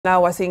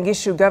Now, Uasin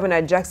Gishu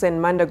Governor Jackson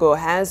Mandago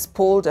has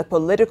pulled a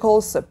political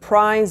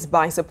surprise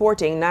by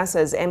supporting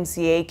NASA's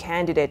MCA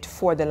candidate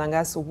for the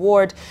Langas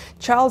ward,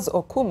 Charles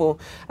Okumu,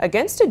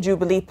 against a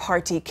Jubilee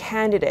party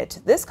candidate.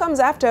 This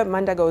comes after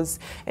Mandago's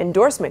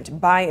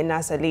endorsement by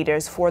NASA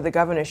leaders for the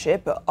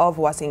governorship of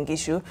Uasin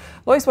Gishu.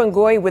 Loise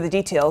Wangui with the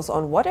details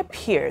on what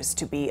appears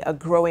to be a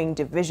growing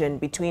division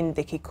between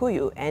the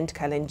Kikuyu and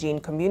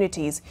Kalenjin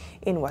communities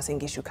in Uasin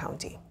Gishu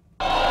County.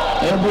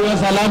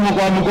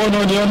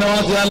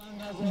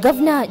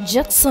 Governor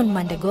Jackson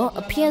Mandago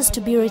appears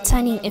to be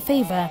returning a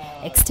favor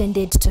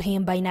extended to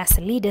him by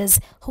NASA leaders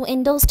who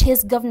endorsed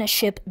his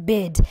governorship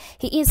bid.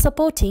 He is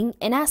supporting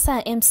a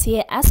NASA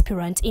MCA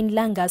aspirant in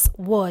Langas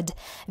ward.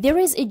 There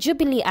is a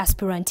Jubilee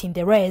aspirant in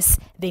the race.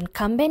 The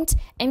incumbent,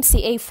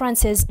 MCA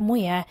Francis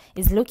Muya,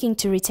 is looking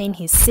to retain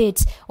his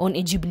seat on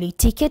a Jubilee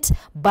ticket,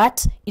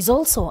 but is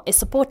also a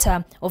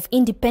supporter of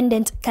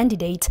independent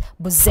candidate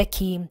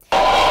Buzeki.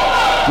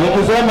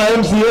 Nikisema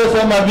MCA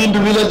sema vindu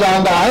vile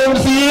janga.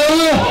 MCA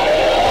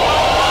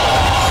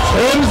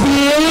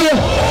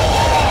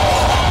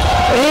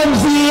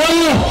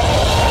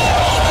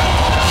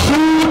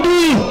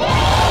Shudi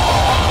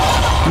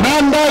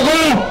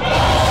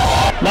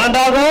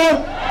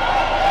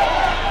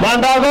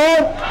Mandago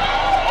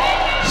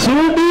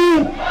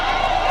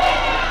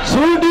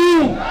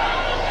Shudi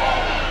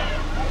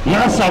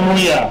Nasa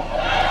Muya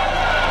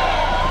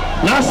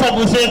Nasa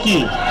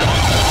Buzeki.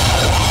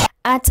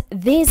 At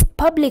this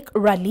public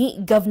rally,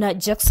 Governor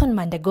Jackson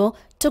Mandago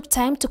took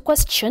time to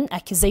question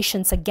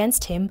accusations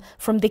against him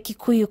from the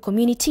Kikuyu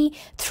community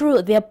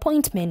through the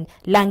appointment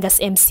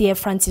Langas MCA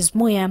Francis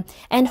Muya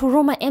and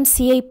Huruma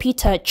MCA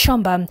Peter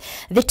Chomba.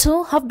 The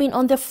two have been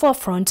on the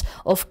forefront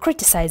of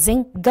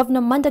criticizing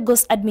Governor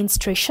Mandago's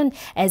administration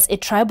as a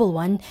tribal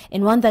one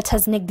and one that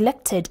has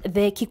neglected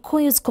the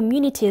Kikuyu's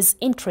community's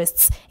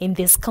interests in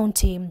this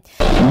county.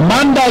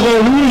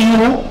 Mandago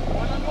huyu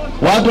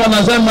watu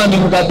wanasema ni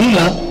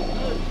mkabila.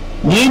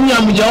 Nyinyi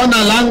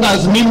hamjaona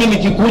Langas mimi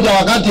nikikuja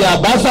wakati ya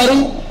basari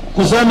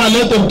kusema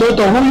lete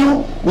mtoto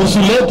huyu,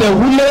 usilete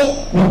ule,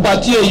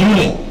 mpatie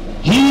yule.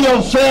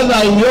 Hiyo fedha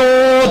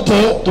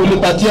yote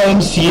tulipatia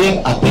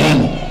MCA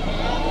apeane.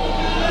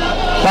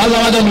 Kwanza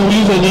wacha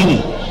niulize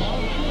nyinyi.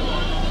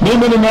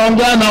 Mimi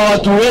nimeongea na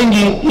watu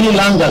wengi hii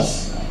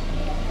Langas.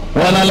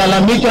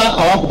 Wanalalamika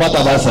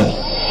hawakupata basari.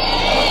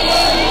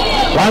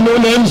 Kwani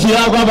ule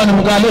MCA kwamba ni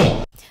mkale?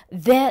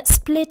 The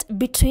split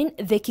between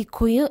the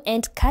Kikuyu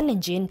and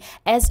Kalenjin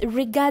as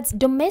regards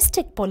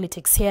domestic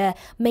politics here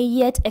may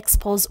yet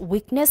expose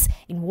weakness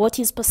in what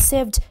is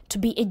perceived to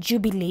be a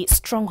Jubilee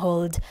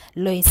stronghold.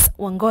 Loise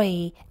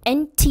Wangui,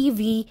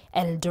 NTV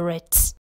Eldoret.